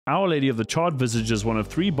Our Lady of the Charred Visage is one of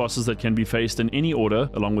 3 bosses that can be faced in any order,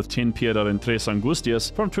 along with 10 Piedad and Tres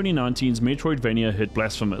Angustias from 2019's Metroidvania hit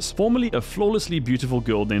Blasphemous. Formerly a flawlessly beautiful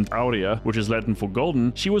girl named Aurea, which is Latin for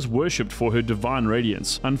golden, she was worshipped for her divine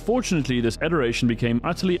radiance. Unfortunately, this adoration became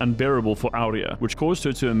utterly unbearable for Aurea, which caused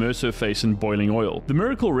her to immerse her face in boiling oil. The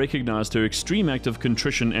miracle recognized her extreme act of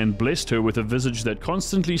contrition and blessed her with a visage that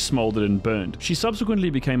constantly smoldered and burned. She subsequently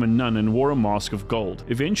became a nun and wore a mask of gold,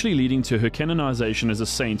 eventually leading to her canonization as a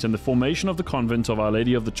saint and the formation of the convent of Our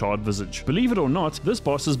Lady of the Charred Visage. Believe it or not, this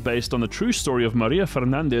boss is based on the true story of Maria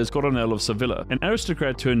Fernandez Coronel of Sevilla, an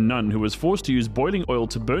aristocrat turned nun who was forced to use boiling oil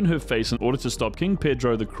to burn her face in order to stop King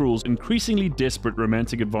Pedro the Cruel's increasingly desperate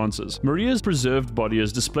romantic advances. Maria's preserved body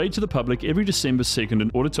is displayed to the public every December 2nd in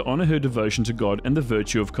order to honor her devotion to God and the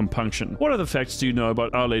virtue of compunction. What other facts do you know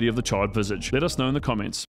about Our Lady of the Charred Visage? Let us know in the comments.